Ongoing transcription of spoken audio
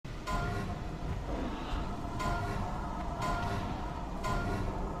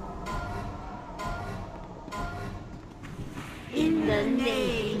the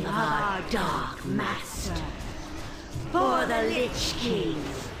name of our Dark Master. For the Lich King,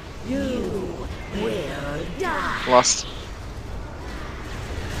 you will die. Lost.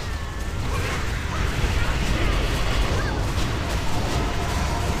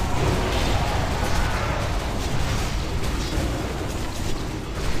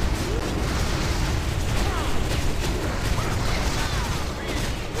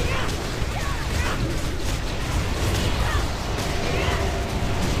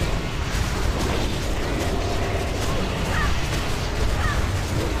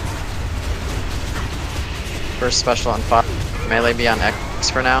 First special on 5. Melee be on X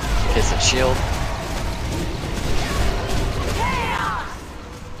for now, in case it's shield.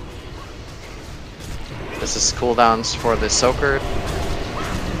 This is cooldowns for the soaker.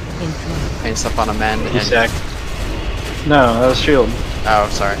 Paints up on a mend and... No, that was shield. Oh,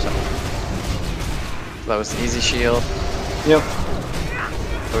 sorry. That was easy shield. Yep.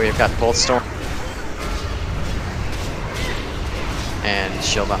 So we've got Bolt Storm. And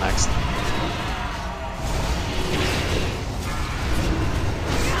shield on X.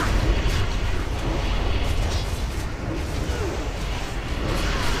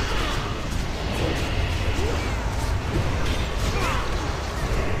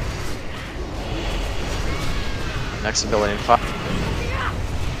 Next ability in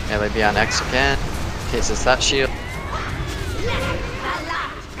 5. Melee be on X again, in case it's that shield.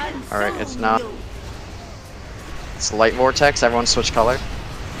 Alright, it's not. It's Light Vortex, everyone switch color.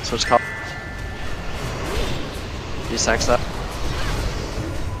 Switch color. Use X up.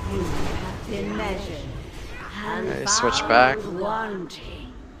 Okay, switch back.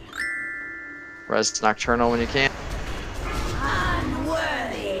 Res Nocturnal when you can.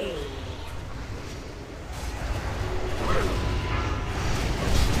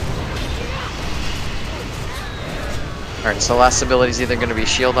 Alright, so last ability is either going to be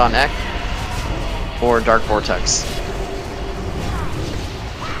Shield on Ek or Dark Vortex.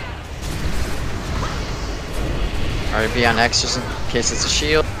 Alright, be on X just in case it's a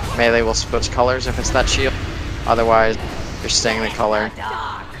shield. Melee will switch colors if it's that shield. Otherwise, you're staying the color.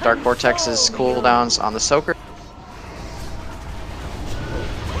 Dark Vortex is cooldowns on the Soaker.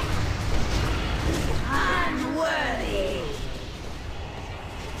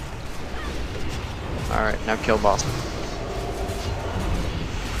 Alright, now kill boss.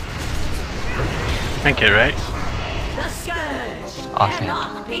 Thank you, right? Awesome.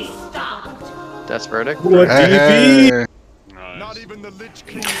 Death's Verdict. What DP?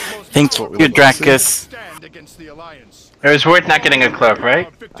 Thank you, Dracus. It was worth not getting a cloak,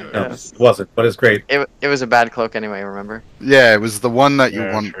 right? No, it wasn't, but it's great. It was a bad cloak anyway, remember? Yeah, it was the one that you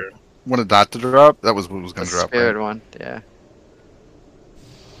Yeah, true. wanted that to drop. That was what was going The to drop. spirit Right? one, yeah.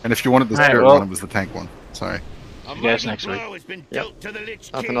 And if you wanted the Alright, spirit well- one, it was the tank one. Sorry. You guys next week.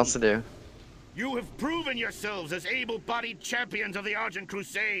 Nothing else to do. You have proven yourselves as able-bodied champions of the Argent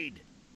Crusade.